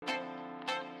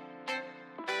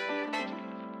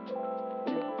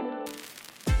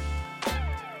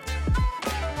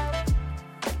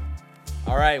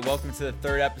All right, welcome to the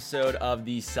third episode of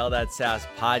the Sell That SaaS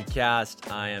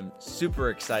podcast. I am super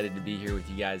excited to be here with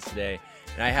you guys today.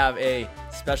 And I have a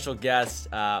special guest,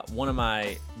 one of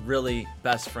my really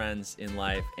best friends in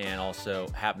life, and also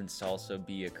happens to also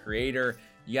be a creator.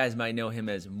 You guys might know him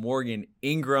as Morgan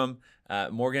Ingram.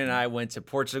 Morgan and I went to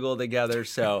Portugal together,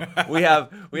 so we have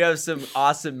some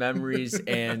awesome memories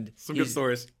and some good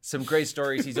stories. Some great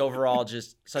stories. He's overall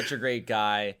just such a great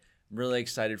guy. I'm really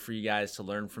excited for you guys to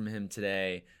learn from him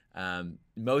today.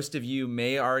 Most of you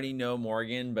may already know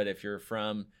Morgan, but if you're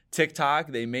from TikTok,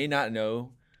 they may not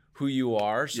know who you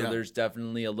are. So There's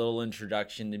definitely a little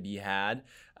introduction to be had.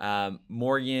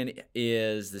 Morgan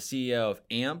is the CEO of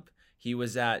AMP. He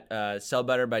was at Sell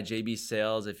Better by JB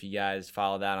Sales. If you guys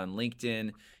follow that on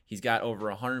LinkedIn, he's got over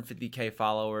 150K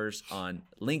followers on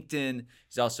LinkedIn.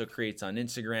 He also creates on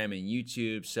Instagram and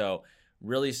YouTube. So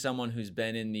really someone who's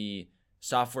been in the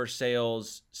software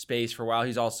sales space for a while.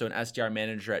 He's also an SDR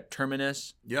manager at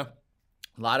Terminus. Yeah.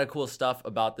 A lot of cool stuff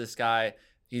about this guy.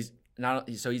 He's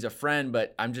a friend,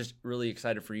 but I'm just really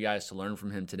excited for you guys to learn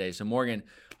from him today. So Morgan,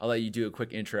 I'll let you do a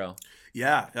quick intro.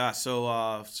 Yeah.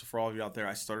 So for all of you out there,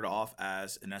 I started off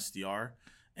as an SDR.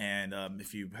 And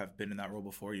if you have been in that role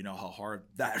before, you know how hard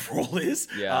that role is.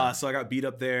 Yeah. So I got beat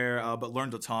up there, but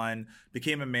learned a ton.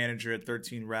 Became a manager at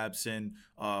 13 reps and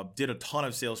did a ton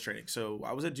of sales training. So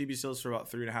I was at GB Sales for about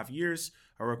 3.5 years.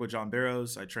 I work with John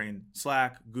Barrows. I trained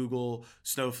Slack, Google,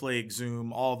 Snowflake,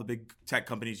 Zoom, all the big tech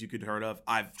companies you could heard of.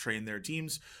 I've trained their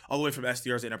teams all the way from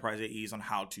SDRs to enterprise AEs on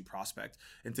how to prospect.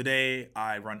 And today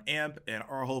I run AMP, and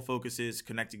our whole focus is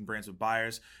connecting brands with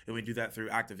buyers. And we do that through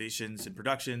activations and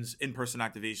productions, in-person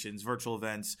activations, virtual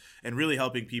events, and really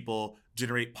helping people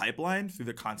generate pipeline through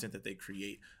the content that they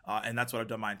create. And that's what I've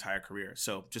done my entire career.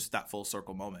 So just that full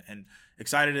circle moment. And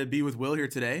excited to be with Will here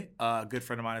today. A good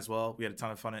friend of mine as well. We had a ton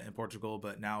of fun in Portugal,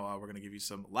 but now we're going to give you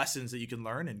some lessons that you can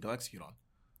learn and go execute on.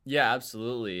 Yeah,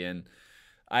 absolutely. And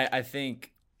I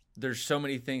think there's so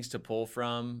many things to pull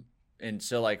from. And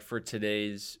so like for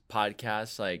today's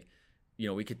podcast, like, you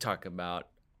know, we could talk about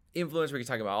influence, we could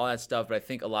talk about all that stuff, but I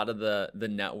think a lot of the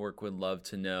network would love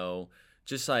to know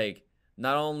just like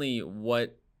not only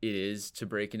what it is to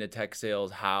break into tech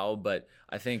sales, how, but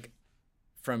I think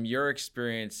from your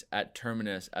experience at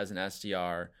Terminus as an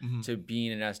SDR to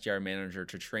being an SDR manager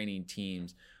to training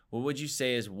teams, what would you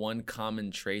say is one common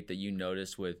trait that you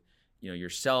noticed with, you know,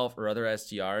 yourself or other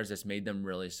SDRs that's made them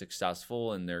really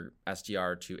successful in their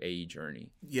SDR to AE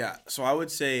journey? Yeah. So I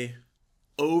would say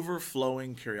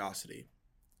overflowing curiosity.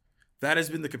 That has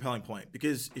been the compelling point,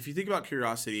 because if you think about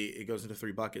curiosity, it goes into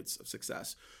 3 buckets of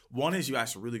success. One is you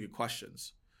ask really good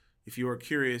questions. If you are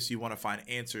curious, you want to find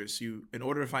answers. In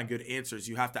order to find good answers,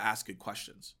 you have to ask good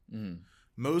questions.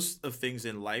 Most of things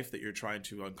in life that you're trying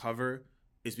to uncover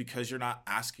is because you're not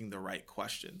asking the right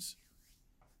questions,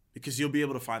 because you'll be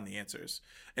able to find the answers.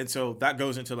 And so that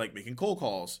goes into like making cold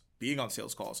calls, being on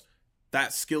sales calls.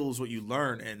 That skill is what you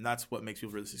learn, and that's what makes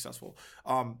people really successful.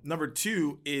 Number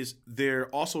 2 is they're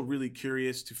also really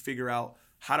curious to figure out,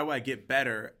 how do I get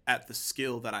better at the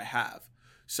skill that I have?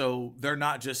 So they're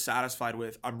not just satisfied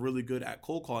with, I'm really good at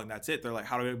cold calling, that's it. They're like,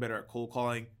 how do I get better at cold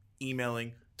calling,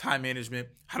 emailing, time management?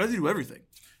 How do they do everything?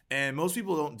 And most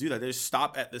people don't do that. They just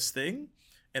stop at this thing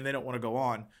and they don't want to go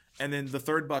on. And then the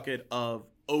third bucket of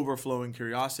overflowing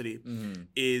curiosity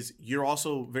is you're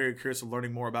also very curious of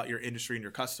learning more about your industry and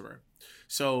your customer.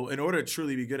 So in order to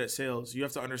truly be good at sales, you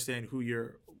have to understand who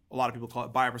a lot of people call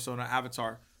it buyer persona,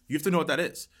 avatar. You have to know what that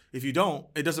is. If you don't,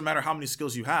 it doesn't matter how many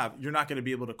skills you have, you're not going to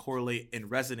be able to correlate and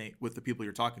resonate with the people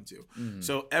you're talking to.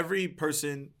 So every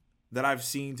person that I've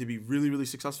seen to be really, really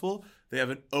successful, they have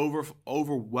an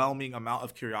overwhelming amount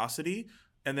of curiosity.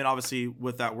 And then obviously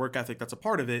with that work ethic, that's a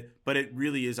part of it, but it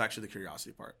really is actually the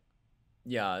curiosity part.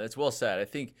 Yeah, that's well said. I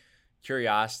think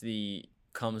curiosity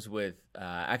comes with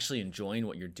actually enjoying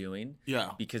what you're doing.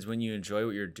 Yeah. Because when you enjoy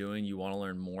what you're doing, you want to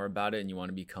learn more about it and you want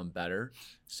to become better.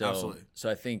 So, absolutely. So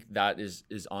I think that is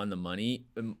on the money.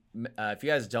 If you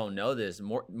guys don't know this,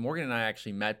 Morgan and I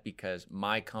actually met because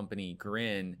my company,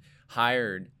 Grin,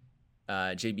 hired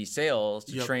JB Sales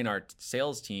to train our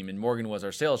sales team, and Morgan was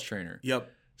our sales trainer.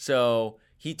 So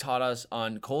he taught us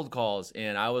on cold calls,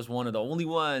 and I was one of the only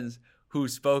ones who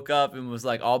spoke up and was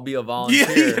like, I'll be a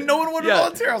volunteer. No one wanted to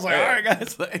volunteer. I was like, all right,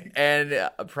 guys. And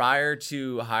prior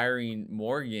to hiring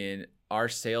Morgan, our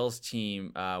sales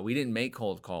team, we didn't make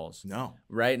cold calls. No.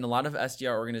 Right? And a lot of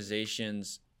SDR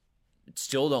organizations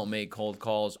still don't make cold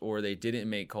calls, or they didn't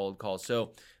make cold calls.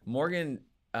 So Morgan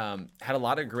had a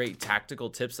lot of great tactical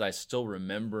tips that I still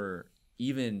remember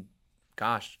even,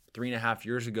 3.5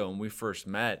 years ago when we first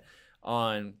met,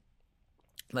 on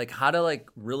like how to like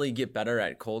really get better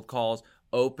at cold calls,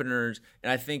 openers,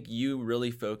 and I think you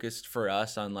really focused for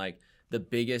us on like the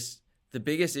biggest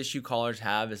issue callers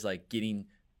have is like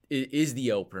is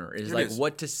the opener, is like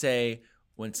what to say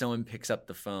when someone picks up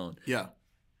the phone. Yeah.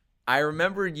 I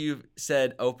remember you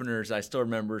said openers. I still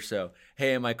remember. So,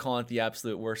 hey, am I calling at the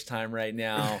absolute worst time right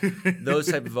now?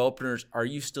 Those type of openers. Are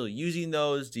you still using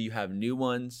those? Do you have new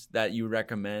ones that you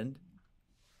recommend?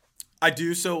 I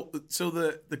do. So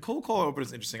the cold call opener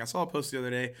is interesting. I saw a post the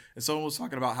other day, and someone was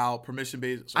talking about how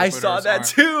permission-based. I saw that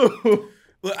too.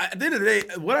 Look, at the end of the day,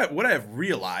 what I've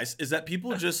realized is that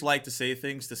people just like to say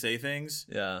things,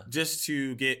 yeah, just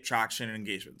to get traction and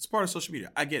engagement. It's part of social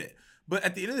media. I get it, but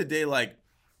at the end of the day, like,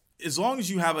 as long as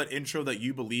you have an intro that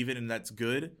you believe in and that's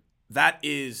good, that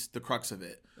is the crux of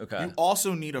it. Okay. You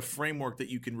also need a framework that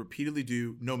you can repeatedly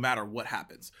do no matter what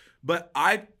happens. But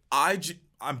I'm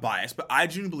biased, but I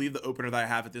genuinely believe the opener that I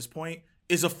have at this point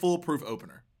is a foolproof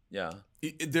opener. Yeah.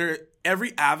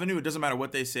 Every avenue, it doesn't matter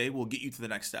what they say, will get you to the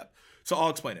next step. So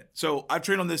I'll explain it. So I've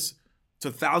trained on this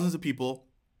to thousands of people,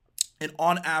 and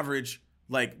on average,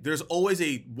 like, there's always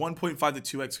a 1.5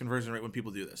 to 2x conversion rate when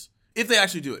people do this. If they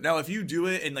actually do it. Now, if you do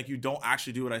it and like you don't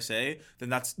actually do what I say, then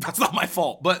that's not my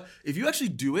fault. But if you actually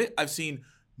do it, I've seen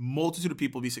multitude of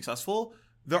people be successful.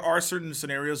 There are certain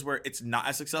scenarios where it's not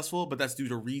as successful, but that's due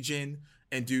to region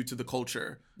and due to the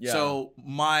culture. Yeah. So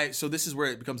this is where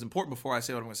it becomes important before I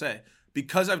say what I'm going to say.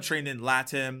 Because I've trained in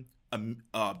Latin,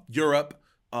 Europe,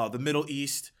 the Middle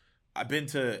East, I've been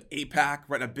to APAC,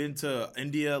 right? I've been to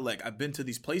India, like I've been to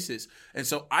these places. And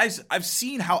so I've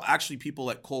seen how actually people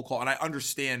like cold call, and I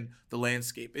understand the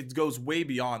landscape. It goes way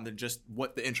beyond than just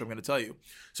what the intro I'm going to tell you.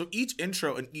 So each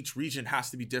intro in each region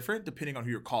has to be different depending on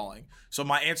who you're calling. So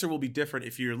my answer will be different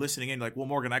if you're listening in like, well,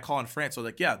 Morgan, I call in France. So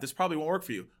like, yeah, this probably won't work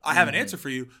for you. I have an answer for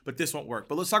you, but this won't work.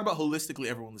 But let's talk about holistically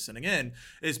everyone listening in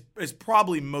is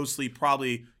probably mostly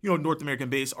North American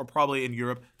based or probably in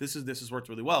Europe. This has worked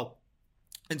really well.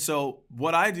 And so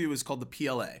what I do is called the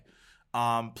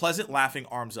PLA, pleasant laughing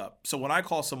arms up. So when I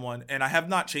call someone, and I have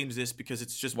not changed this because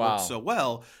it's just worked so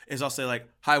well, is I'll say like,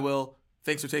 hi, Will,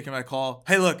 thanks for taking my call.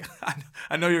 Hey, look,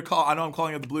 I know your call. I know I'm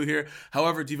calling out the blue here.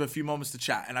 However, do you have a few moments to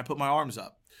chat? And I put my arms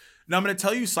up. Now I'm going to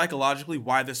tell you psychologically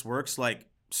why this works like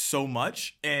so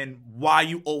much and why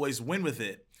you always win with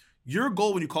it. Your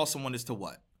goal when you call someone is to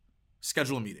what?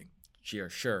 Schedule a meeting.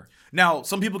 Sure. Now,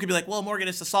 some people could be like, well, Morgan,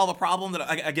 it's to solve a problem. That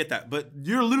I get that. But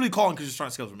you're literally calling because you're trying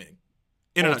to schedule a meeting.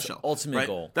 In a nutshell. Ultimate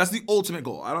goal. That's the ultimate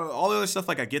goal. All the other stuff,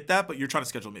 like I get that, but you're trying to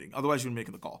schedule a meeting. Otherwise, you're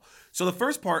making the call. So the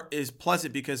first part is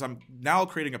pleasant because I'm now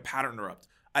creating a pattern interrupt.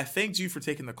 I thanked you for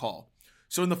taking the call.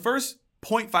 So in the first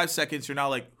 0.5 seconds, you're now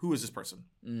like, who is this person?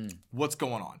 What's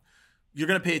going on? You're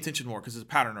going to pay attention more because it's a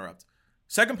pattern interrupt.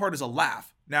 Second part is a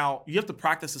laugh. Now, you have to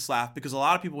practice this laugh because a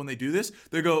lot of people, when they do this,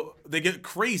 they get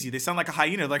crazy. They sound like a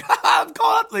hyena. Like, I'm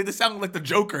calling out. Like, they sound like the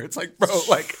Joker. It's like, bro,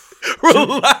 like,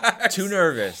 relax. Too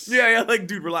nervous. Yeah, like,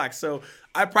 dude, relax. So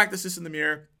I practice this in the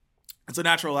mirror. It's a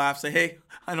natural laugh. Say, hey,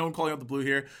 I know I'm calling out the blue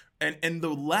here. And the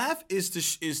laugh is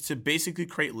to basically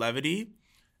create levity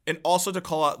and also to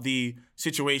call out the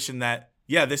situation that,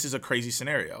 yeah, this is a crazy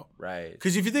scenario. Right.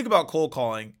 Because if you think about cold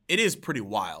calling, it is pretty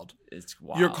wild. It's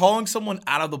wild. You're calling someone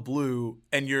out of the blue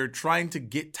and you're trying to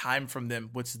get time from them,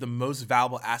 which is the most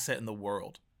valuable asset in the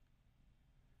world.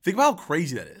 Think about how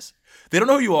crazy that is. They don't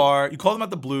know who you are. You call them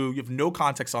out the blue. You have no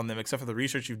context on them except for the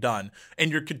research you've done.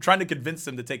 And you're trying to convince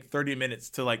them to take 30 minutes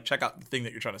to like check out the thing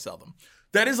that you're trying to sell them.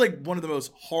 That is like one of the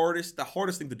hardest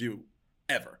thing to do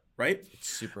ever, right? It's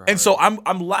super hard. And so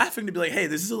I'm laughing to be like, hey,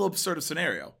 this is a little sort of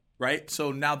scenario, right?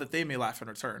 So now that they may laugh in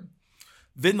return.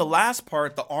 Then the last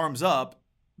part, the arms up.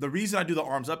 The reason I do the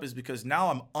arms up is because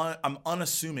now I'm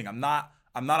unassuming. I'm not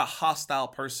a hostile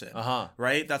person,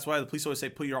 right? That's why the police always say,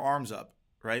 put your arms up,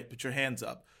 right? Put your hands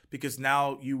up. Because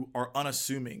now you are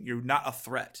unassuming. You're not a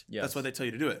threat. Yes. That's why they tell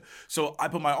you to do it. So I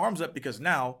put my arms up because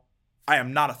now I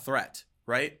am not a threat,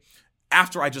 right?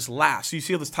 After I just laughed. So you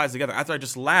see how this ties together. After I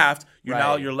just laughed,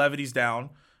 now your levity's down.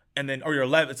 And then, or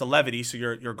it's a levity, so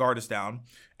your guard is down.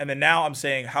 And then now I'm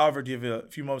saying, however, do you have a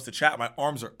few moments to chat? My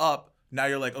arms are up. Now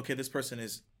you're like, okay, this person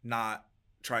is not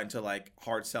trying to like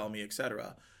hard sell me,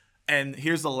 etc. And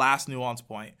here's the last nuance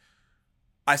point.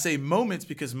 I say moments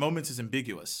because moments is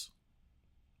ambiguous.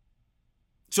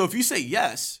 So if you say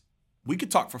yes, we could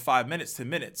talk for 5 minutes, 10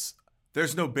 minutes.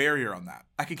 There's no barrier on that.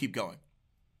 I can keep going.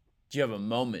 Do you have a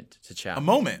moment to chat? A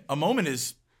moment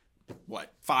is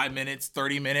what, 5 minutes,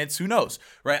 30 minutes, who knows,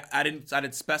 right? I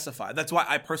didn't specify. That's why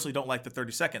I personally don't like the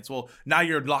 30 seconds. Well, now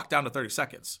you're locked down to 30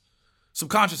 seconds.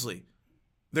 Subconsciously,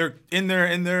 they're in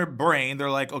their brain, they're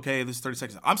like, okay, this is 30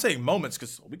 seconds. I'm saying moments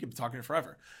because we could be talking here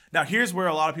forever. Now, here's where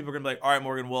a lot of people are going to be like, all right,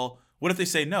 Morgan, well, what if they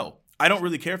say no? I don't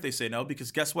really care if they say no,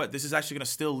 because guess what? This is actually going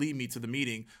to still lead me to the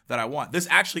meeting that I want. This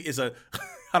actually is I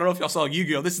don't know if y'all saw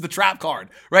Yu-Gi-Oh! This is the trap card,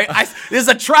 right? There's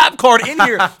a trap card in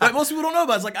here that most people don't know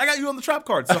about. It's like, I got you on the trap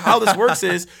card. So how this works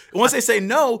is, once they say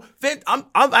no, then I'm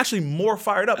actually more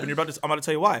fired up, and I'm about to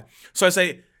tell you why. So I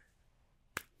say,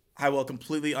 I will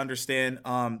completely understand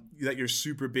that you're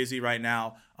super busy right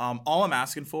now. All I'm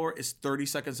asking for is 30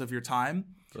 seconds of your time.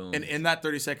 Boom. And in that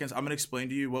 30 seconds, I'm going to explain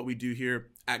to you what we do here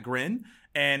at Grin.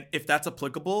 And if that's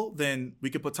applicable, then we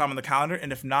can put time on the calendar.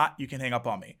 And if not, you can hang up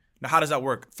on me. Now, how does that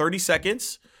work? 30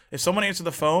 seconds. If someone answers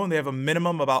the phone, they have a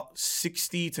minimum about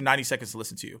 60 to 90 seconds to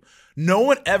listen to you. No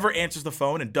one ever answers the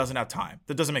phone and doesn't have time.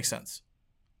 That doesn't make sense.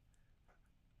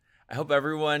 I hope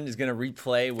everyone is going to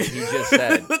replay what he just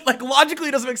said. Like, logically,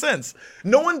 it doesn't make sense.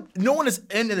 No one is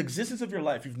in the existence of your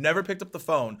life. You've never picked up the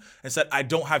phone and said, I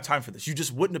don't have time for this. You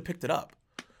just wouldn't have picked it up.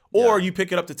 Or you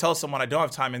pick it up to tell someone I don't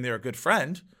have time, and they're a good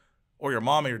friend, or your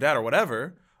mom or your dad or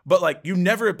whatever. But like, you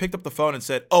never picked up the phone and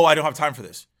said, oh, I don't have time for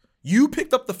this. You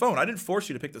picked up the phone. I didn't force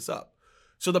you to pick this up.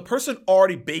 So the person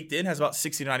already baked in has about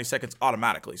 60 to 90 seconds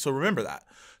automatically. So remember that.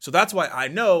 So that's why I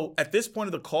know at this point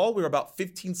of the call, we were about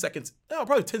 15 seconds,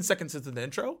 probably 10 seconds into the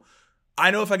intro.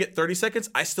 I know if I get 30 seconds,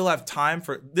 I still have time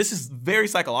for, this is very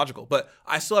psychological, but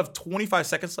I still have 25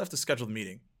 seconds left to schedule the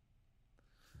meeting.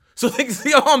 So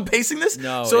see how I'm pacing this?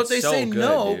 No, so if they say good,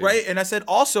 no, dude. right? And I said,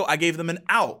 also, I gave them an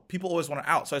out. People always want an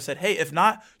out. So I said, hey, if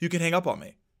not, you can hang up on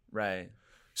me. Right.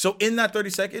 So in that 30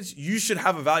 seconds, you should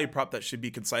have a value prop that should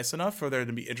be concise enough for them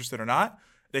to be interested or not.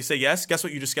 They say yes. Guess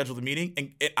what? You just scheduled the meeting.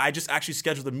 And I just actually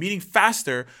scheduled the meeting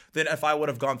faster than if I would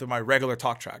have gone through my regular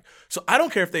talk track. So I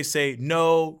don't care if they say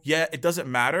no, yeah, it doesn't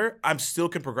matter. I'm still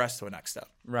can progress to a next step.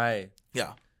 Right.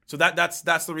 Yeah. So that's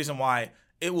the reason why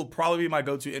it will probably be my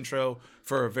go-to intro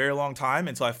for a very long time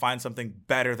until I find something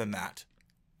better than that.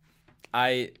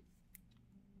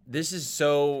 This is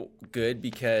so good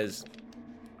because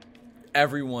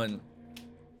everyone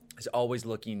is always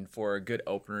looking for a good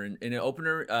opener. And an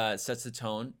opener sets the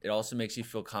tone. It also makes you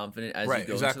feel confident as you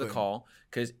go into the call.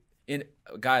 Because,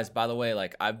 guys, by the way,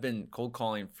 like, I've been cold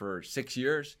calling for 6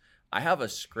 years. I have a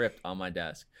script on my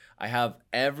desk.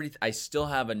 I still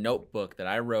have a notebook that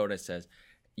I wrote. It says,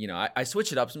 I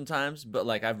switch it up sometimes, but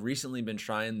like, I've recently been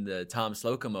trying the Tom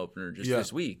Slocum opener just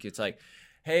this week. It's like,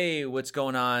 hey, what's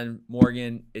going on,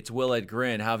 Morgan? It's Will at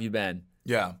Grin. How have you been?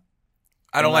 Yeah.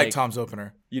 I don't like Tom's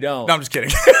opener. You don't? No, I'm just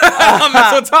kidding. I'm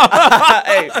messing with Tom.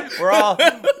 Hey,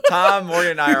 Tom,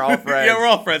 Morgan, and I are all friends. Yeah, we're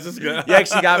all friends. It's good. You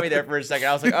actually got me there for a second.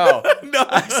 I was like, oh. No.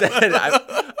 I said,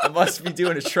 I must be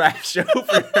doing a trash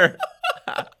opener.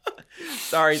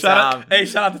 Sorry, Tom. Hey,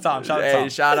 shout out to Tom.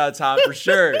 Shout out Tom for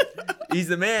sure. He's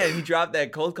the man. He dropped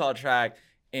that cold call track,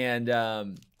 and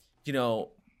I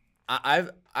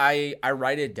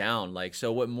write it down. Like,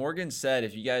 so what Morgan said,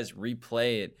 if you guys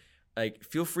replay it, like,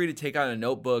 feel free to take out a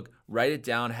notebook, write it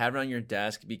down, have it on your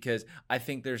desk, because I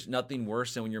think there's nothing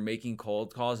worse than when you're making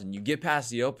cold calls and you get past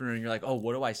the opener and you're like, oh,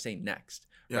 what do I say next?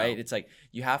 Yeah. Right? It's like,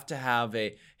 you have to have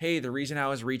hey, the reason I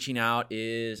was reaching out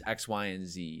is X, Y, and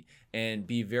Z, and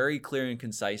be very clear and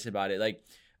concise about it. Like,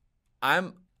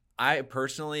 I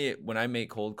personally, when I make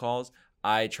cold calls,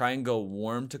 I try and go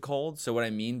warm to cold. So what I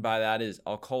mean by that is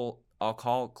I'll call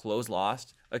close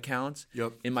lost accounts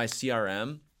in my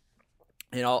CRM.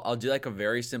 And I'll do like a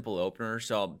very simple opener.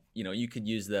 So, you could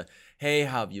use the, hey,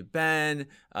 how have you been?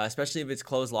 Especially if it's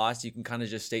closed lost, you can kind of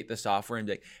just state the software and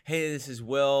be like, hey, this is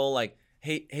Will. Like,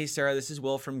 hey, Sarah, this is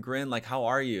Will from Grin. Like, how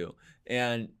are you?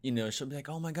 And, she'll be like,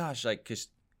 oh my gosh, like, because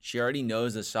she already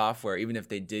knows the software, even if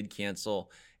they did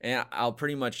cancel. And I'll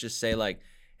pretty much just say like,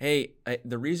 hey,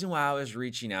 the reason why I was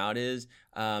reaching out is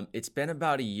it's been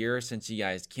about a year since you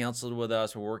guys canceled with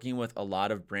us. We're working with a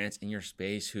lot of brands in your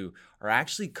space who are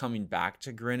actually coming back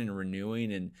to Grin and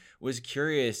renewing, and was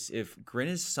curious if Grin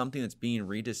is something that's being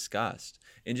rediscussed,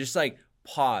 and just like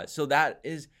pause. So that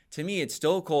is, to me, it's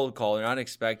still a cold call. You're not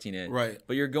expecting it. Right.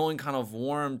 But you're going kind of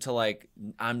warm to like,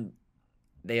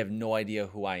 they have no idea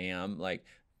who I am. Like,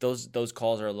 those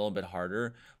calls are a little bit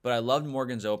harder, but I loved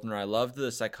Morgan's opener. I loved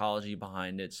the psychology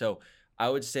behind it. So I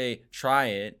would say try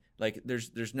it. Like,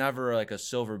 there's never like a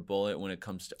silver bullet when it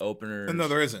comes to openers. No,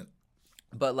 there isn't.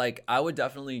 But like, I would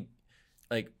definitely,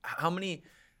 like, how many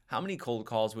cold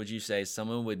calls would you say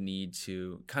someone would need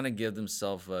to kind of give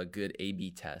themselves a good A/B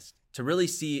test to really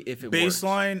see if it works?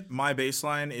 My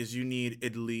baseline is you need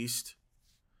at least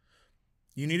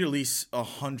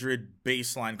 100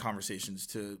 baseline conversations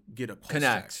to get a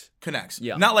pulse connects.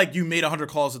 Yeah. Not like you made 100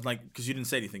 calls and like, because you didn't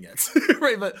say anything yet,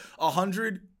 right? But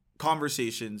 100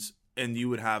 conversations and you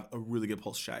would have a really good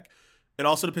pulse check. It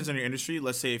also depends on your industry.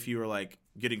 Let's say if you were like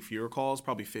getting fewer calls,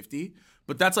 probably 50,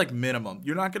 but that's like minimum.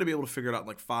 You're not going to be able to figure it out in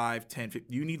like 5, 10,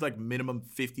 50. You need like minimum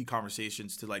 50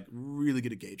 conversations to like really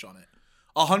get a gauge on it.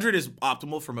 100 is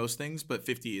optimal for most things, but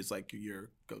 50 is like your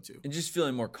go-to. And just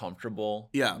feeling more comfortable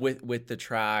Yeah. with the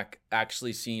track,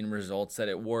 actually seeing results that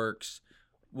it works.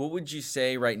 What would you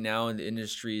say right now in the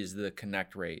industry is the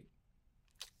connect rate?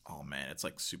 Oh man, it's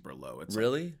like super low. It's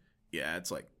Really? Like, yeah,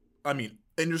 it's like, I mean,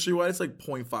 industry-wide, it's like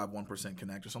 0.51%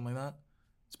 connect or something like that.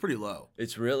 It's pretty low.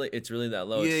 It's really that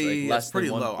low. Yeah, It's like less it's pretty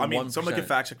than 1, low. I mean, 1%. someone can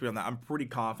fact check me on that. I'm pretty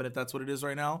confident that's what it is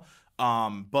right now.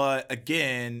 But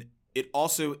again, it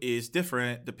also is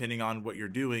different depending on what you're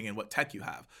doing and what tech you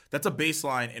have. That's a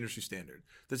baseline industry standard.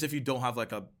 That's if you don't have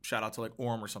like a shout out to like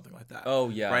Orm or something like that. Oh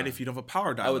yeah. Right. If you don't have a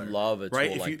power dialer. I would love a tool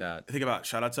right? like that. Think about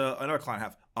shout out to another client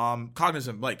I have.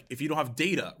 Cognizant. Like if you don't have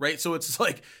data, right? So it's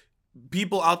like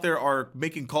people out there are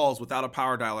making calls without a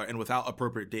power dialer and without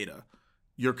appropriate data.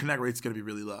 Your connect rate's going to be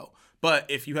really low. But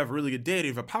if you have really good data,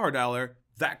 you have a power dialer,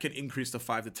 that can increase to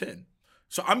 5 to 10.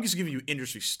 So I'm just giving you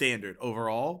industry standard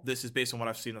overall. This is based on what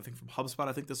I've seen, I think, from HubSpot.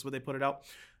 I think this is what they put it out.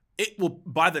 It will,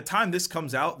 by the time this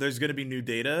comes out, there's going to be new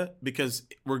data because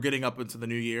we're getting up into the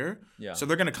new year. Yeah. So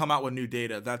they're going to come out with new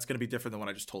data. That's going to be different than what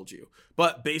I just told you.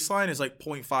 But baseline is like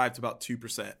 0.5 to about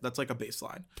 2%. That's like a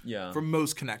baseline for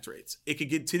most connect rates. It could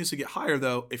continuously get higher,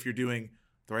 though, if you're doing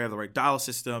you have the right dial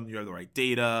system, you have the right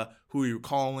data, who are you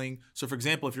calling. So, for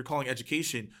example, if you're calling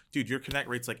education, dude, your connect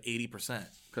rate's like 80%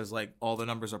 because like all the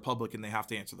numbers are public and they have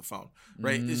to answer the phone,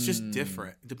 right? It's just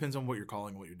different. It depends on what you're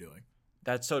calling and what you're doing.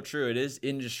 That's so true. It is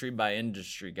industry by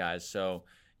industry, guys. So,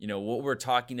 what we're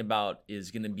talking about is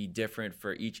going to be different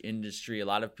for each industry. A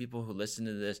lot of people who listen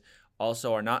to this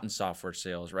also are not in software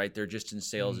sales, right? They're just in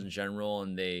sales in general,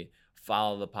 and they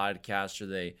follow the podcast, or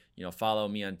they, follow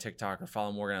me on TikTok or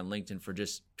follow Morgan on LinkedIn for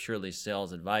just purely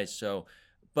sales advice. So,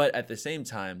 but at the same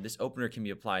time, this opener can be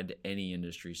applied to any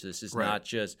industry. So this is not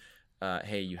just,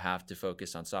 hey, you have to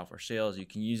focus on software sales. You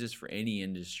can use this for any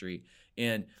industry.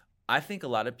 And I think a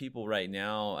lot of people right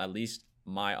now, at least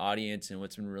my audience and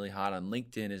what's been really hot on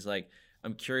LinkedIn is like,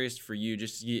 I'm curious for you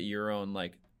just to get your own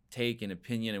like take and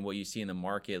opinion and what you see in the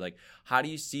market. Like, how do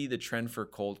you see the trend for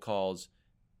cold calls,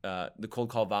 the cold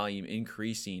call volume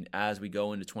increasing as we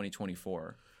go into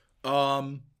 2024?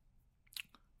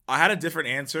 I had a different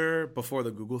answer before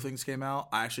the Google things came out.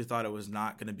 I actually thought it was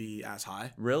not going to be as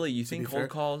high. Really? You think cold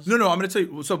calls? No, I'm going to tell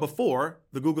you. So before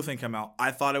the Google thing came out,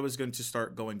 I thought it was going to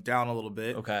start going down a little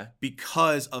bit. Okay.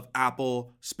 Because of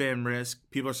Apple, spam risk,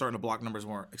 people are starting to block numbers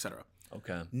more, etc.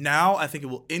 Okay. Now I think it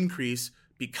will increase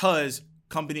because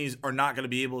companies are not going to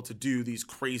be able to do these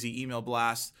crazy email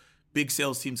blasts. Big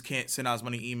sales teams can't send out as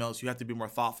many emails. You have to be more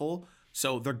thoughtful.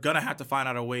 So they're going to have to find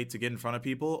out a way to get in front of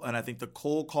people. And I think the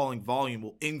cold calling volume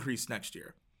will increase next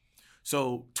year.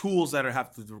 So tools that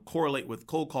have to correlate with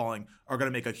cold calling are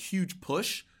going to make a huge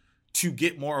push to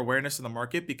get more awareness in the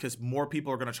market because more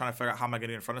people are going to try to figure out how am I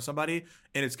getting in front of somebody,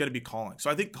 and it's going to be calling. So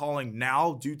I think calling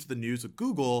now, due to the news of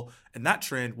Google and that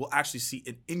trend, will actually see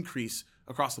an increase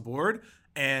across the board.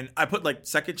 And I put like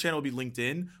second channel will be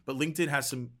LinkedIn, but LinkedIn has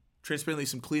some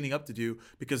cleaning up to do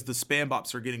because the spam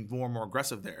bots are getting more and more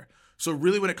aggressive there. So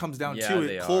really when it comes down to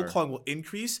it, cold calling will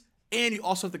increase, and you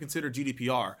also have to consider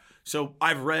GDPR. So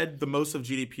I've read the most of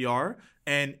GDPR,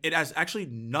 and it has actually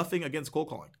nothing against cold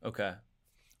calling. Okay.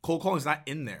 Cold calling is not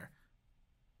in there.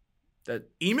 That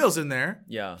email's in there.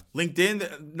 Yeah.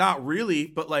 LinkedIn, not really,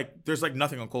 but like there's like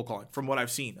nothing on cold calling from what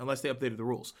I've seen, unless they updated the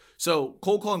rules. So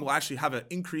cold calling will actually have an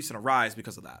increase and a rise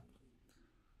because of that.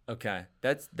 Okay.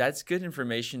 That's good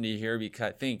information to hear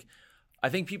because I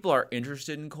think people are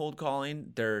interested in cold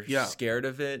calling. They're scared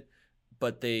of it,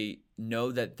 but they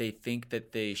know that they think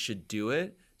that they should do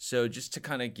it. So just to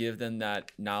kind of give them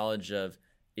that knowledge of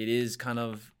it is kind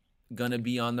of going to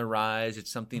be on the rise.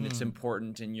 It's something that's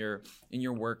important in your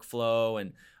workflow.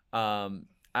 And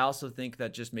I also think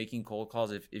that just making cold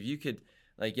calls, if you could,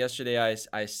 like yesterday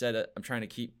I said I'm trying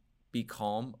to be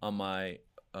calm on my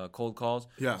cold calls.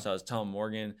 Yeah. So I was telling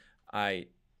Morgan,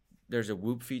 there's a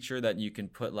Whoop feature that you can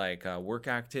put like work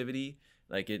activity.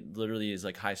 Like it literally is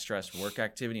like high stress work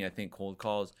activity. I think cold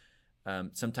calls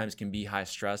sometimes can be high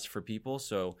stress for people.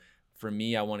 So for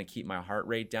me, I want to keep my heart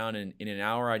rate down. And in an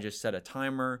hour, I just set a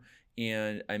timer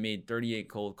and I made 38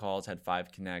 cold calls, had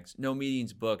 5 connects, no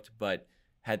meetings booked, but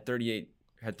had 38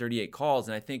 calls.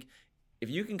 And I think if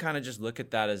you can kind of just look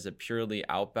at that as a purely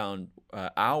outbound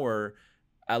hour,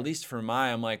 at least for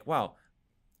I'm like, wow,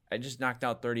 I just knocked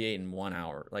out 38 in 1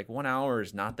 hour. Like 1 hour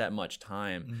is not that much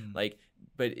time. Like,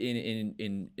 but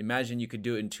in imagine you could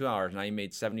do it in 2 hours. Now you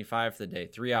made 75 for the day.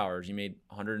 3 hours, you made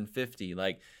 150.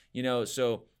 Like,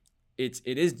 so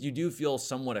you do feel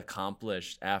somewhat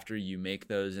accomplished after you make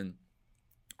those. And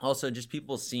also just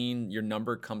people seeing your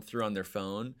number come through on their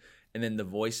phone and then the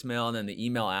voicemail and then the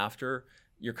email after,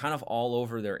 you're kind of all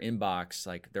over their inbox,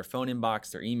 like their phone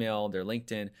inbox, their email, their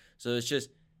LinkedIn. So it's just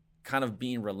kind of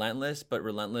being relentless, but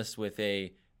relentless with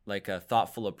a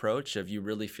thoughtful approach of you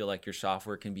really feel like your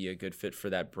software can be a good fit for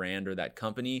that brand or that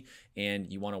company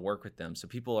and you want to work with them. So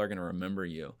people are going to remember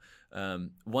you.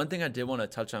 One thing I did want to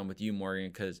touch on with you, Morgan,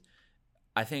 because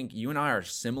I think you and I are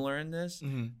similar in this,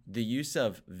 the use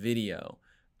of video.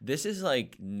 This is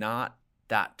like not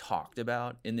that talked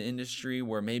about in the industry,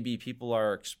 where maybe people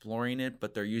are exploring it,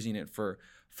 but they're using it for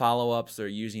follow-ups. They're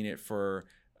using it for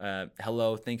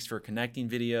hello, thanks for connecting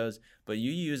videos, but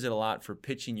you use it a lot for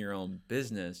pitching your own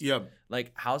business. Yep.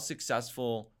 Like, how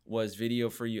successful was video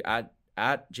for you at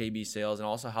JB Sales, and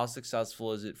also how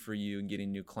successful is it for you in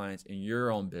getting new clients in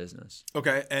your own business?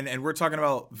 Okay, and we're talking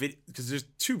about because there's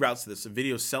two routes to this: the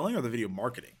video selling or the video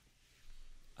marketing.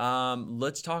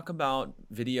 Let's talk about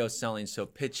video selling. So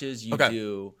pitches you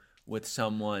do with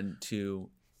someone to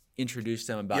introduce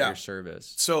them about your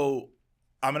service. So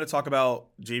I'm going to talk about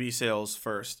JB Sales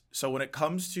first. So when it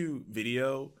comes to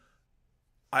video,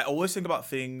 I always think about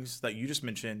things that you just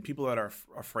mentioned, people that are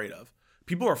afraid of.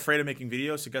 People are afraid of making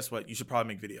videos, so guess what? You should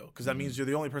probably make video, because that means you're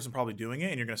the only person probably doing it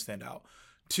and you're going to stand out.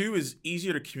 2 is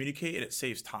easier to communicate and it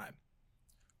saves time,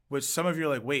 which some of you are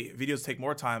like, wait, videos take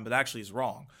more time, but actually is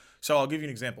wrong. So I'll give you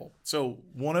an example. So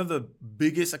one of the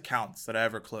biggest accounts that I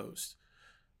ever closed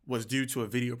was due to a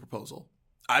video proposal.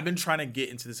 I've been trying to get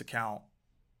into this account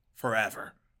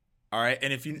forever. All right.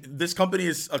 And this company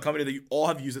is a company that you all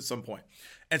have used at some point.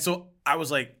 And so I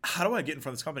was like, how do I get in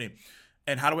front of this company?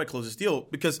 And how do I close this deal?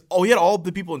 Because, we had all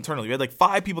the people internally. We had like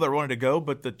 5 people that wanted to go,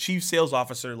 but the chief sales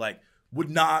officer would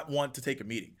not want to take a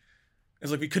meeting. It's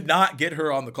like we could not get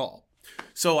her on the call.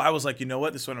 So I was like, you know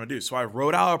what? This is what I'm going to do. So I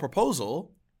wrote out a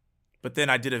proposal, but then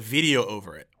I did a video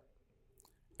over it.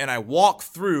 And I walked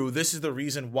through, this is the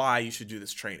reason why you should do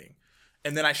this training.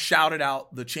 And then I shouted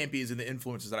out the champions and the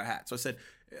influencers that I had. So I said,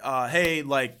 hey,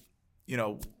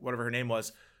 whatever her name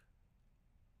was,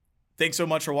 thanks so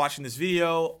much for watching this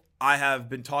video. I have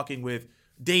been talking with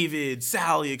David,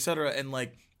 Sally, etc. And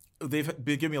they've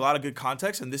been giving me a lot of good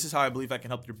context. And this is how I believe I can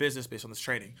help your business based on this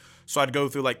training. So I'd go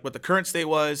through what the current state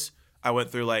was. I went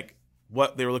through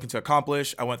what they were looking to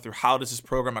accomplish. I went through how does this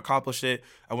program accomplish it.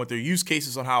 I went through use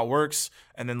cases on how it works.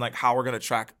 And then how we're going to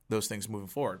track those things moving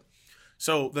forward.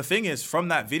 So the thing is, from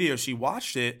that video, she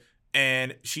watched it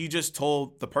and she just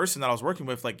told the person that I was working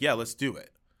with, yeah, let's do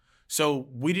it. So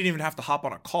we didn't even have to hop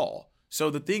on a call. So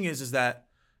the thing is that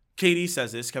KD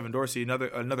says this, Kevin Dorsey,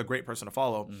 another great person to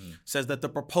follow, says that the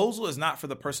proposal is not for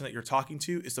the person that you're talking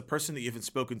to, it's the person that you haven't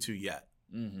spoken to yet.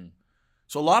 Mm-hmm.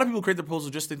 So a lot of people create the proposal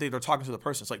just think they're talking to the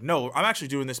person. It's like, no, I'm actually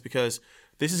doing this because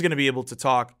this is going to be able to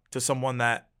talk to someone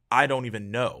that I don't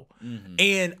even know. Mm-hmm.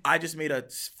 And I just made a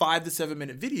 5 to 7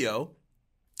 minute video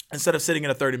instead of sitting in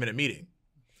a 30-minute meeting.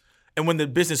 And when the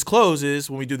business closes,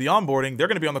 when we do the onboarding, they're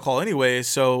going to be on the call anyway,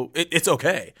 so it's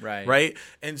okay, right?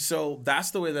 And so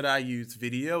that's the way that I use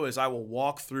video is I will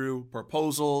walk through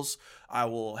proposals, I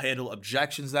will handle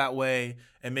objections that way,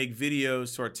 and make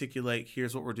videos to articulate,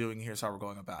 here's what we're doing, here's how we're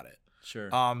going about it. Sure.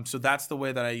 So that's the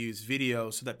way that I use video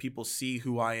so that people see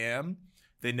who I am,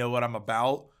 they know what I'm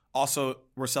about. Also,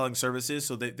 we're selling services,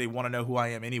 so they want to know who I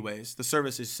am anyways. The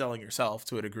service is selling yourself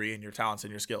to a degree and your talents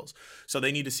and your skills. So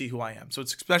they need to see who I am. So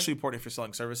it's especially important if you're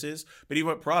selling services. But even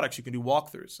with products, you can do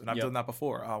walkthroughs. And I've done that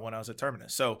before when I was at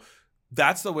Terminus. So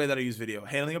that's the way that I use video.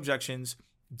 Handling objections,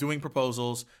 doing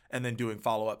proposals, and then doing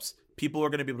follow-ups. People are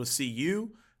going to be able to see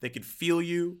you. They can feel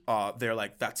you. They're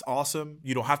like, that's awesome.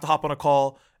 You don't have to hop on a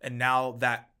call. And now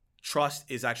that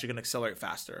trust is actually going to accelerate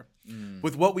faster.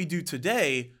 With what we do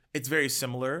today, it's very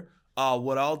similar.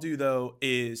 What I'll do, though,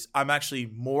 is I'm actually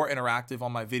more interactive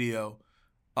on my video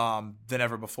than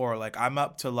ever before. I'm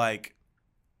up to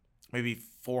maybe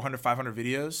 400, 500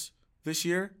 videos this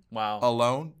year. Wow.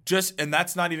 Alone. And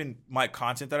that's not even my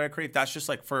content that I create. That's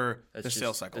just for the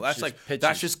sales cycle.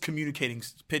 That's just communicating,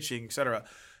 pitching, etc.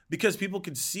 Because people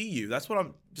can see you. That's what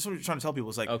I'm trying to tell people.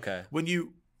 Is okay, when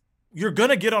you're going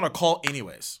to get on a call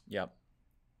anyways. Yep.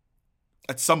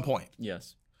 At some point.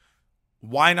 Yes.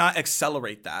 Why not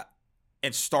accelerate that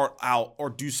and start out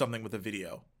or do something with a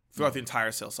video throughout the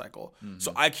entire sales cycle? Mm-hmm.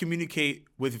 So I communicate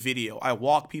with video. I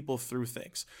walk people through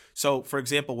things. So for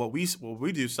example, what we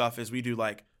do stuff is we do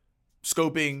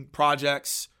scoping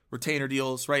projects, retainer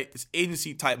deals, right? It's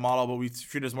agency type model, but we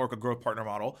treat it as more like a growth partner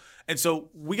model. And so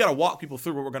we got to walk people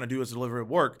through what we're going to do as delivery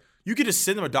work. You can just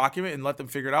send them a document and let them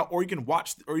figure it out, or you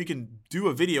can do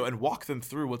a video and walk them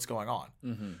through what's going on.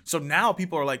 Mm-hmm. So now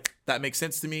people are like, that makes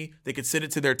sense to me. They can send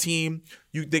it to their team.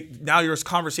 Now your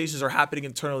conversations are happening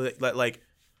internally that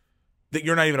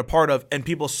you're not even a part of, and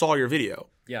people saw your video.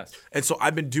 Yes. And so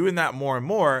I've been doing that more and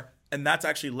more, and that's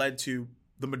actually led to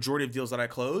the majority of deals that I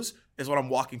close is when I'm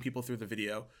walking people through the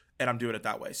video, and I'm doing it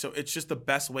that way. So it's just the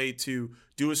best way to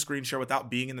do a screen share without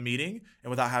being in the meeting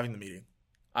and without having the meeting.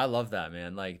 I love that,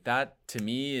 man. Like that to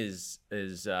me is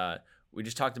we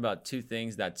just talked about two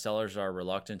things that sellers are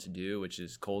reluctant to do, which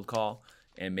is cold call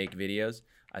and make videos.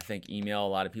 I think email, a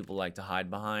lot of people like to hide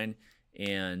behind,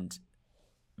 and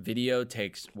video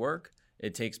takes work.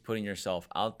 It takes putting yourself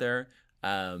out there.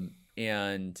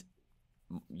 And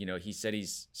he said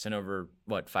he's sent over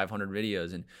 500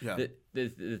 videos, and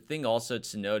the thing also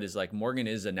to note is like Morgan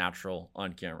is a natural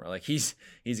on camera. Like he's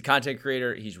a content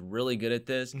creator. He's really good at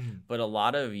this, but a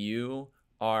lot of you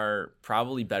are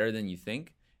probably better than you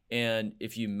think. And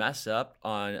if you mess up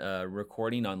on a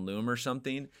recording on Loom or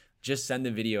something, just send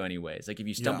the video anyways. Like if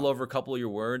you stumble over a couple of your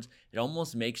words, it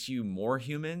almost makes you more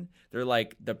human. They're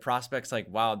like, the prospect's like,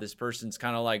 wow, this person's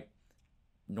kind of like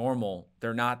normal.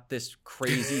 They're not this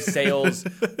crazy sales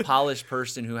polished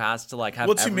person who has to like have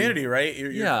it's humanity, right?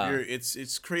 You're,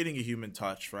 it's creating a human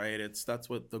touch, right? That's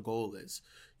what the goal is.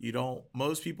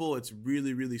 Most people, it's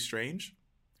really, really strange.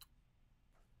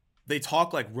 They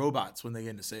talk like robots when they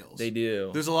get into sales. They do.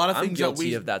 There's a lot of things I'm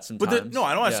guilty of that sometimes. But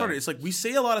I know I started. It's like we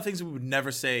say a lot of things that we would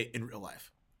never say in real life.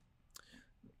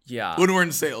 Yeah. When we're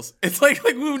in sales, it's like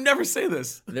we would never say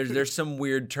this. There's some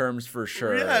weird terms for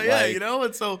sure. Yeah,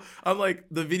 And so I'm like,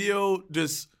 the video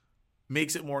just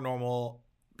makes it more normal.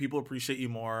 People appreciate you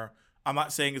more. I'm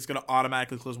not saying it's going to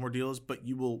automatically close more deals, but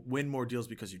you will win more deals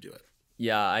because you do it.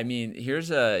 Yeah, I mean,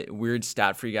 here's a weird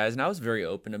stat for you guys, and I was very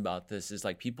open about this. Is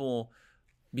like people,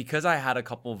 because I had a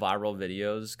couple viral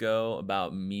videos go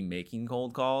about me making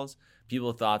cold calls,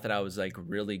 people thought that I was like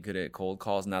really good at cold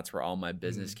calls, and that's where all my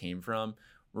business came from.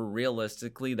 Where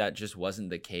realistically, that just wasn't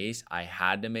the case. I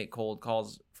had to make cold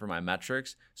calls for my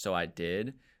metrics, so I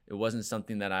did. It wasn't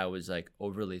something that I was like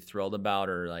overly thrilled about,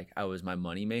 or like I was my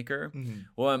moneymaker.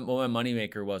 What my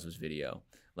moneymaker was video.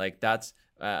 Like that's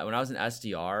when I was an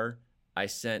SDR, I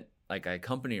sent like a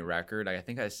company record. I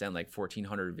think I sent like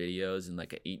 1,400 videos in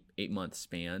like an 8-month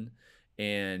span,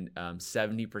 and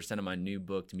 70% of my new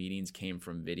booked meetings came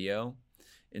from video.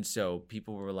 And so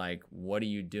people were like, what are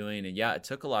you doing? And yeah, it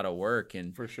took a lot of work,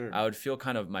 and for sure, I would feel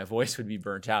kind of, my voice would be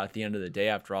burnt out at the end of the day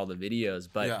after all the videos.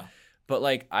 But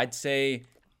like, I'd say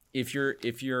if you're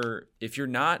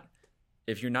not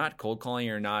cold calling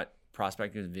or not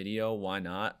prospecting with video, why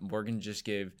not? Morgan just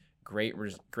gave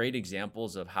great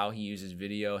examples of how he uses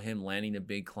video, him landing a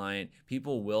big client.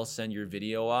 People will send your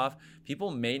video off.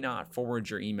 People may not forward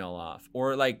your email off,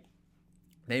 or like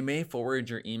they may forward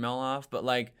your email off, but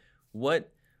like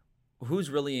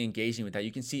who's really engaging with that?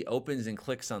 You can see opens and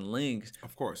clicks on links,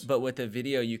 of course. But with a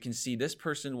video, you can see this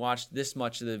person watched this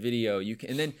much of the video.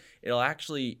 And then it'll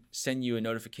actually send you a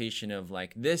notification of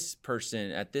like this person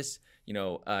at this,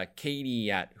 Katie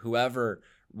at whoever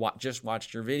just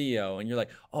watched your video, and you're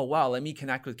like, oh wow, let me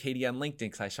connect with Katie on LinkedIn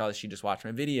because I saw that she just watched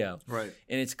my video. Right.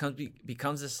 And it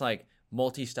becomes this like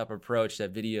multi-step approach that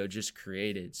video just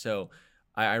created. So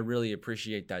I really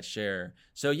appreciate that share.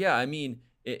 So yeah, I mean.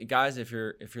 Guys, if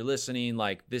you're listening,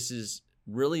 like this is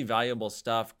really valuable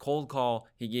stuff. Cold call,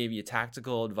 he gave you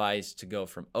tactical advice to go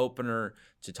from opener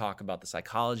to talk about the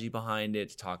psychology behind it,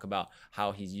 to talk about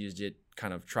how he's used it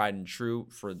kind of tried and true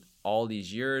for all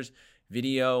these years.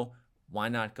 Video, why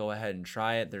not go ahead and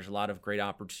try it? There's a lot of great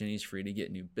opportunities for you to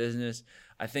get new business.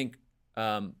 I think,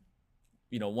 one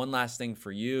last thing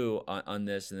for you on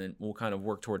this, and then we'll kind of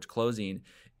work towards closing,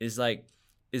 is like,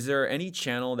 is there any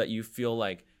channel that you feel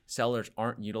like sellers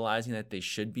aren't utilizing that they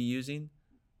should be using?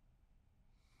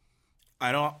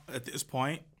 At this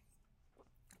point,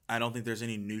 I don't think there's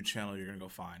any new channel you're going to go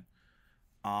find.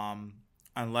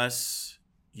 Unless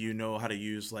you know how to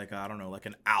use like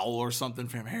an owl or something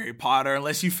from Harry Potter,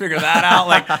 unless you figure that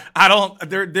out.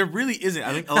 There really isn't.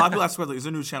 I think a lot of people ask, is there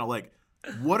a new channel? Like,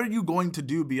 what are you going to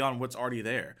do beyond what's already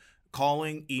there?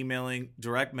 Calling, emailing,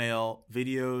 direct mail,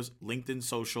 videos, LinkedIn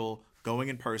social, going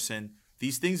in person.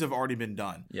 These things have already been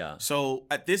done. Yeah. So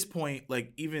at this point,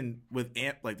 like even with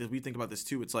we think about this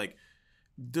too. It's like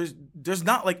there's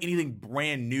not like anything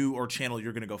brand new or channel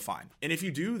you're gonna go find. And if you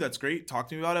do, that's great. Talk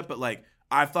to me about it. But like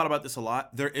I've thought about this a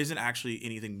lot. There isn't actually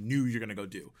anything new you're gonna go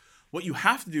do. What you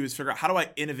have to do is figure out, how do I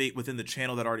innovate within the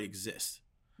channel that already exists?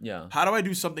 Yeah. How do I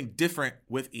do something different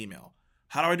with email?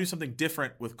 how do I do something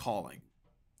different with calling?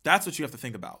 That's what you have to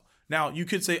think about. Now, you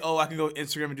could say, oh, I can go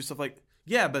Instagram and do stuff like,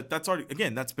 yeah, but that's already,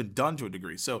 again, that's been done to a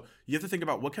degree. So you have to think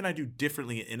about what can I do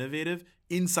differently and innovative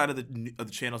inside of the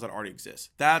channels that already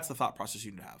exist. That's the thought process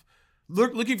you need to have.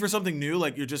 Looking for something new,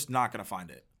 like you're just not going to find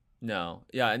it. No.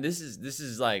 Yeah. And this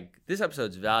is like, this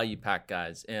episode's value packed,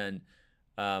 guys. And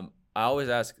I always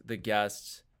ask the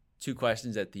guests 2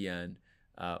 questions at the end.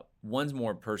 One's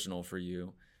more personal for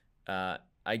you.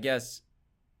 I guess,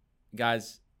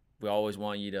 guys, we always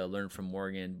want you to learn from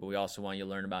Morgan, but we also want you to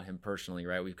learn about him personally,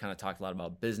 right? We've kind of talked a lot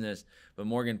about business, but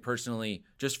Morgan, personally,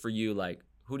 just for you, like,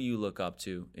 who do you look up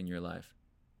to in your life?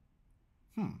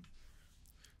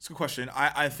 It's a good question.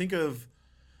 I think of,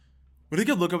 when I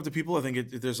think of look up to people, I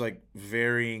think there's like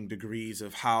varying degrees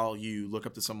of how you look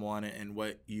up to someone and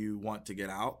what you want to get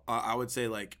out. I would say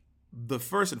like the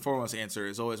first and foremost answer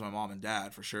is always my mom and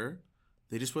dad, for sure.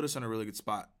 They just put us in a really good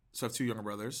spot. So I have 2 younger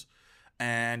brothers,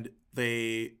 and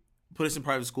they put us in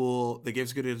private school. They gave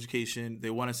us a good education. They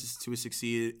want us to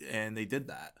succeed, and they did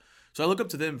that. So I look up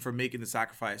to them for making the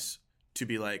sacrifice to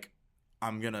be like,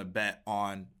 I'm going to bet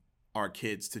on our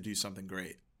kids to do something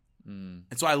great. And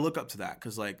so I look up to that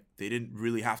because, like, they didn't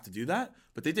really have to do that,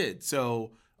 but they did.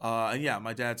 So, and yeah,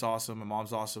 my dad's awesome. My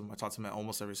mom's awesome. I talk to them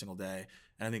almost every single day,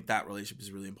 and I think that relationship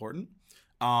is really important.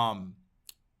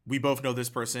 We both know this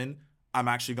person. I'm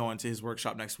actually going to his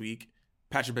workshop next week,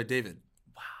 Patrick Bet-David.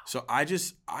 Wow. So I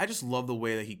just love the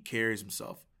way that he carries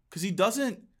himself, because he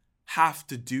doesn't have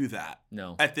to do that.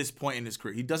 No. At this point in his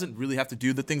career. He doesn't really have to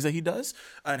do the things that he does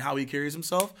and how he carries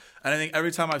himself. And I think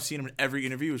every time I've seen him in every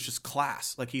interview, it's just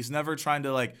class. Like, he's never trying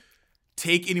to like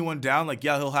take anyone down. Like,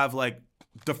 yeah, he'll have like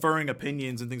deferring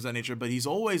opinions and things of that nature, but he's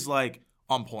always like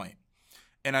on point.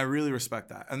 And I really respect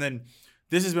that. And then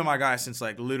this has been my guy since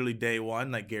like literally day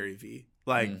one, like Gary Vee.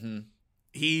 Like,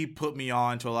 he put me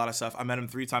on to a lot of stuff. I met him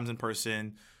 3 times in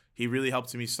person. He really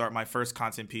helped me start my first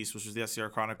content piece, which was the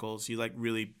SDR Chronicles. He like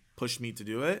really pushed me to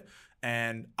do it.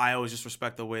 And I always just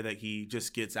respect the way that he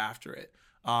just gets after it.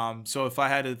 So if I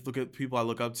had to look at people I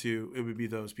look up to, it would be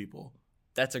those people.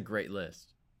 That's a great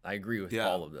list. I agree with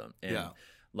all of them. And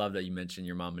love that you mentioned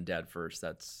your mom and dad first.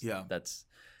 That's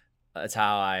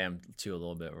how I am too, a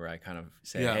little bit, where I kind of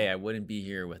say, hey, I wouldn't be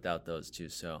here without those 2.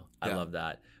 So I love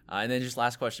that. And then just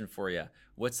last question for you.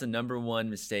 What's the number one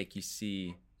mistake you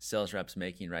see sales reps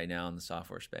making right now in the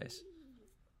software space?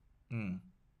 All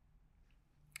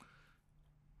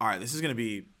right, this is gonna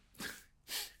be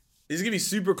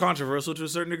super controversial to a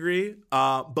certain degree,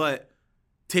 but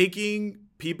taking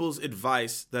people's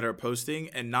advice that are posting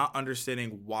and not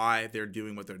understanding why they're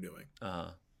doing what they're doing.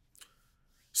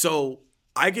 So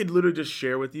I could literally just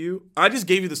share with you. I just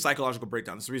gave you the psychological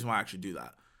breakdown. That's the reason why I actually do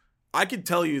that. I could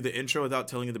tell you the intro without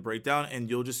telling you the breakdown, and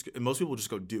most people will just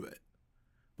go do it.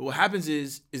 But what happens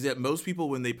is that most people,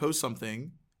 when they post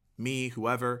something, me,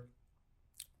 whoever,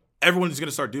 everyone is going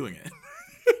to start doing it.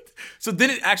 So then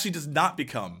it actually does not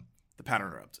become the pattern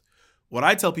interrupt. What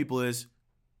I tell people is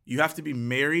you have to be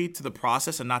married to the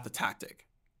process and not the tactic.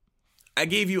 I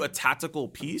gave you a tactical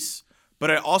piece,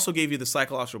 but I also gave you the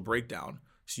psychological breakdown.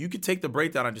 So you could take the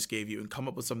breakdown I just gave you and come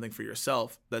up with something for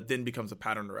yourself that then becomes a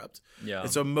pattern interrupt. Yeah.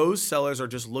 And so most sellers are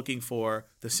just looking for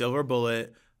the silver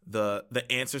bullet, the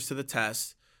answers to the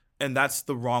test, and that's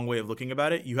the wrong way of looking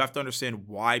about it. You have to understand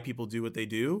why people do what they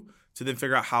do to then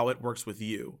figure out how it works with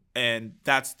you. And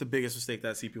that's the biggest mistake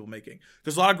that I see people making.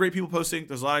 There's a lot of great people posting.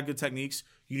 There's a lot of good techniques.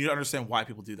 You need to understand why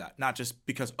people do that, not just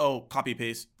because, copy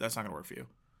paste, that's not going to work for you.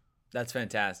 That's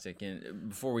fantastic. And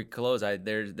before we close,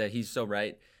 he's so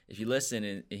right. If you listen,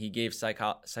 and he gave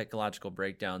psychological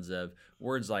breakdowns of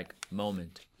words like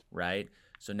moment, right?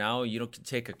 So now you don't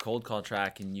take a cold call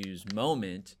track and use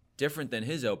moment, different than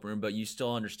his opener, but you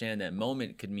still understand that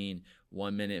moment could mean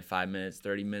 1 minute, 5 minutes,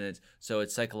 30 minutes. So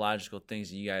it's psychological things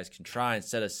that you guys can try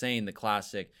instead of saying the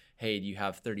classic, hey, do you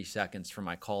have 30 seconds for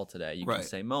my call today? You can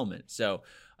say moment. So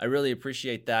I really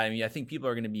appreciate that. I mean, I think people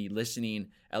are going to be listening,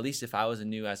 at least if I was a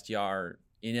new SDR,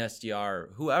 in SDR,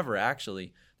 whoever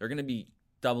actually, they're going to be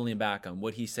doubling back on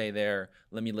what he say there.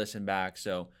 Let me listen back.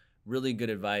 So really good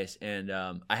advice. And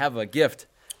I have a gift.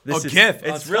 Gift.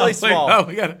 It's really small.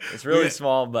 It's really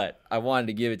small, but I wanted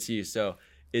to give it to you. So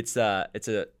it's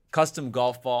a custom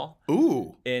golf ball.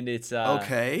 Ooh. And it's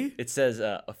okay. It says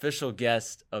official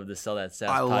guest of the Sell That SaaS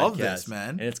podcast. I love this,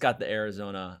 man. And it's got the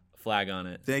Arizona flag on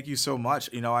it. Thank you so much.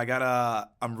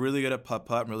 I'm really good at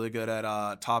putt-putt. I'm really good at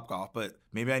Topgolf, but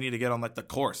maybe I need to get on like the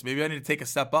course. Maybe I need to take a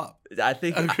step up. I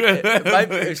think, it might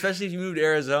be, especially if you move to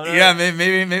Arizona. Yeah,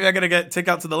 maybe I gotta take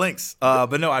out to the links.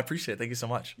 But no, I appreciate it. Thank you so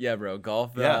much. Yeah, bro.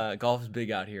 Golf is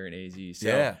big out here in AZ. So,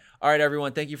 yeah. All right,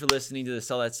 everyone. Thank you for listening to the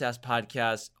Sell That SaaS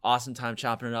podcast. Awesome time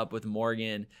chopping it up with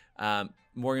Morgan.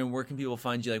 Morgan, where can people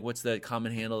find you? Like, what's the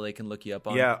common handle they can look you up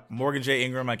on? Yeah, Morgan J.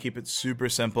 Ingram. I keep it super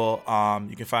simple.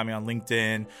 You can find me on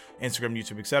LinkedIn, Instagram,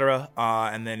 YouTube, etc.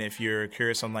 And then if you're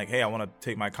curious on like, hey, I want to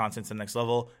take my content to the next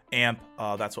level, AMP,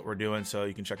 that's what we're doing. So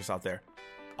you can check us out there.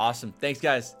 Awesome. Thanks,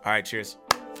 guys. All right, cheers.